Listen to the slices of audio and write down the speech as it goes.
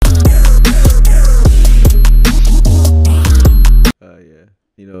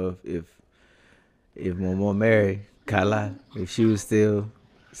You know, if my mom Mary Kala, if she was still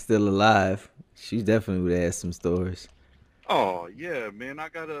alive, she definitely would have some stories. Oh yeah, man. I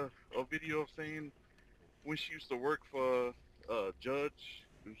got a video of saying when she used to work for judge.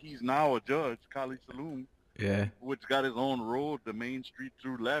 He's now a judge, Kali Saloon, Yeah. which got his own road, the main street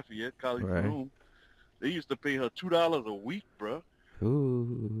through Lafayette, Kali Right. Saloon. They used to pay her $2 a week, bruh. And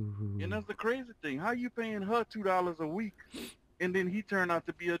Ooh. that's the crazy thing. How you paying her $2 a week, and then he turned out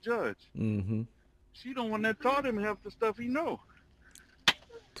to be a judge? Mm-hmm. She the one that taught him half the stuff he know.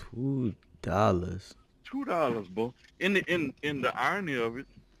 $2. $2, bro. In the irony of it,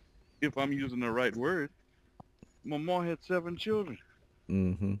 if I'm using the right word, my mom had 7 children.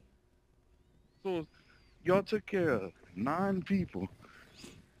 Mm-hmm. So y'all took care of 9 people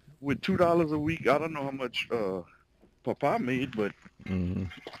with $2 a week. I don't know how much Papa made, but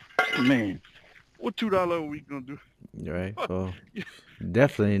Mm-hmm. man, what $2 a week gonna do? Right. Well,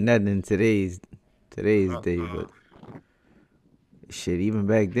 definitely nothing in today's day, Uh-uh. but shit, even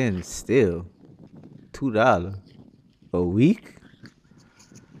back then, still $2 a week.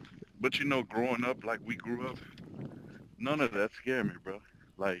 But growing up like we grew up, none of that scared me, bro.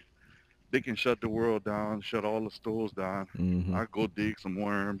 Like they can shut the world down, shut all the stores down. Mm-hmm. I go dig some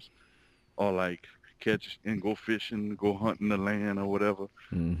worms or like catch and go fishing, go hunting the land or whatever.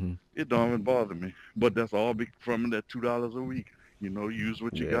 Mm-hmm. It don't even bother me. But that's all from that $2 a week. Use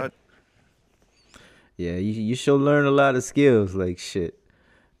what you Yeah. got. Yeah. You should learn a lot of skills, like shit.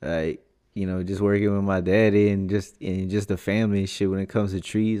 Like, just working with my daddy and just the family and shit. When it comes to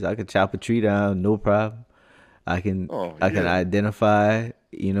trees, I could chop a tree down, no problem. I can Oh I can yeah. identify,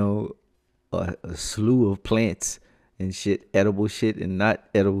 a slew of plants and shit, edible shit and not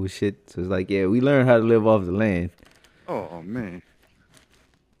edible shit. So it's like, yeah, we learn how to live off the land. Oh man.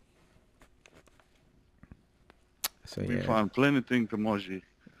 So We yeah, find plenty of things to manger,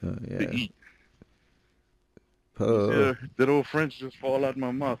 to yeah, eat. You see uh, that old French just fall out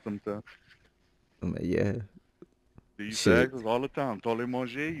my mouth sometimes. yeah, They used to shit. ask us all the time, "Tole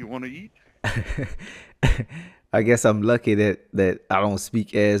manger, you want to eat?" I guess I'm lucky that I don't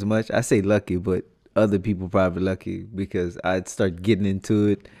speak as much. I say lucky, but other people probably lucky because I'd start getting into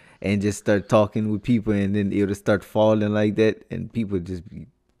it and just start talking with people, and then it would start falling like that, and people just be,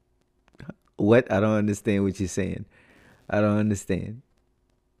 what? I don't understand what you're saying. I don't understand.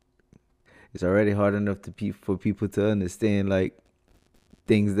 It's already hard enough for people to understand like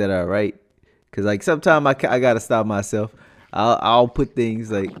things that are right. Cause like sometimes I gotta stop myself. I'll put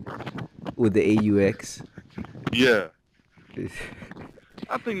things like with the AUX. Yeah,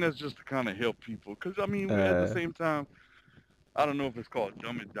 I think that's just to kind of help people, cause I mean, at the uh, same time, I don't know if it's called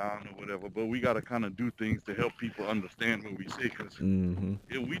dumb it down or whatever, but we gotta kind of do things to help people understand what we say, cause mm-hmm,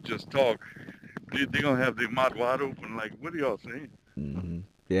 if we just talk, they gonna have their mouth wide open, like, what are y'all saying? mm-hmm.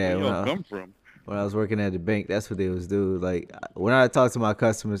 Where Yeah, y'all come from? when I was working at the bank, that's what they was do. Like when I talk to my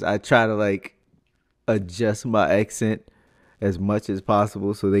customers, I try to like adjust my accent as much as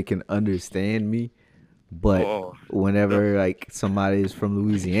possible so they can understand me. But Oh, that's whenever like somebody is from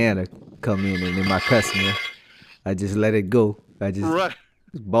Louisiana come in and they're my customer, I just let it go. I just right.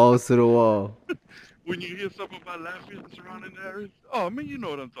 balls to the wall. When you hear something about Lafayette and surrounding areas, oh man, you know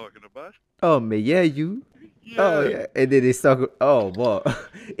what I'm talking about. Oh man, yeah, you. Oh Yeah, yeah, and then they start. Oh boy,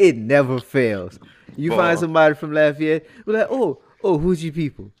 it never fails. You find boy. somebody from Lafayette, we're like, oh, who's you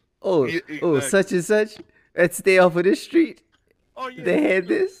people? Oh, Yeah, oh, exactly. such and such. Let's stay off of this street. Oh yeah, They had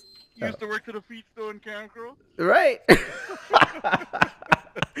this. you Oh, used to work to the feed store in Karen Crow? right.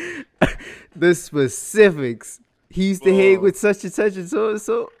 The specifics. He used to hang Oh, with such and so and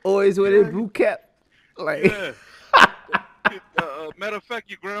so. Always wearing yeah, blue cap. Like, yeah. Matter of fact,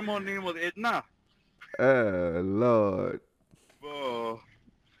 your grandma's name was Edna. oh Lord. Uh,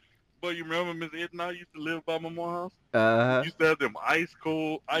 but you remember Miss Edna used to live by my mom's house? Uh huh. Used to have them ice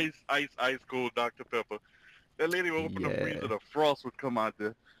cold, ice cold Dr. Pepper. That lady would open the freezer, Yeah. the frost would come out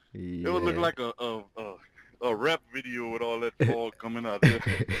there. It would look Yeah. like a rap video with all that fog coming out there.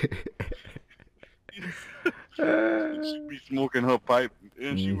 She'd be smoking her pipe,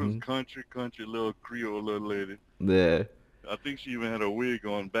 and she was Mm-hmm. country little Creole little lady. Yeah. I think she even had a wig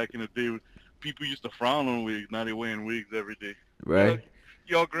on. Back in the day, people used to frown on wigs. Now they wearing wigs every day. Well, Right.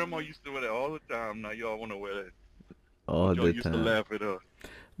 y'all grandma used to wear that all the time. Now y'all want to wear that, All but y'all the used to time. laugh at her.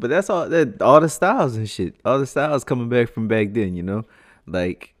 But that's all the styles and shit. All the styles coming back from back then.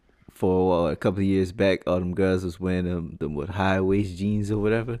 Like for a couple of years back, all them girls was wearing them with high waist jeans or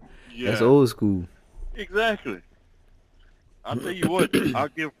whatever. That's Yeah, old school. exactly. I'll tell you what. I'll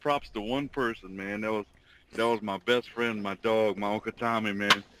give props to one person, man. That was my best friend, my dog, my Uncle Tommy,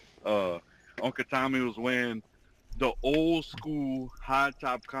 man. Uh, Uncle Tommy was wearing the old school high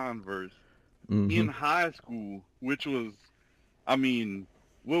top Converse Mm-hmm. in high school, which was, I mean,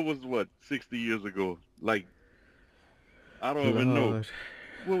 what 60 years ago? Like I don't even know. Lord.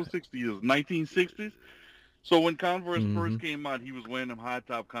 What was 60 years? 1960s. So when Converse Mm-hmm. first came out, he was wearing them high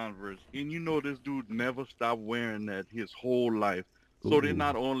top Converse, and you know this dude never stopped wearing that his whole life. So they Ooh.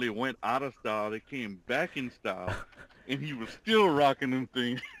 not only went out of style, they came back in style, and he was still rocking them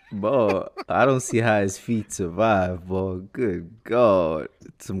things. Boy, I don't see how his feet survive, boy. Good God.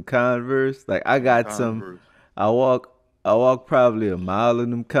 Some Converse. Like I Some got some. Converse. I walk probably a mile in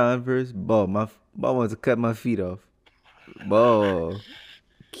them Converse. Boy, my wants to cut my feet off. Boy,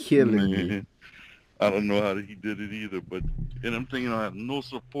 killing me. Man, I don't know how he did it either, but and I'm thinking I have no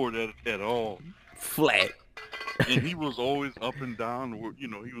support at all. Flat. And he was always up and down.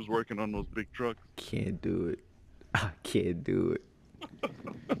 He was working on those big trucks. Can't do it. I can't do it.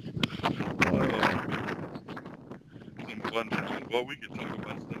 Oh man, some fun times. Well, we could talk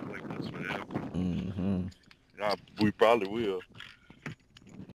about stuff like this forever. Mm-hmm. We probably will.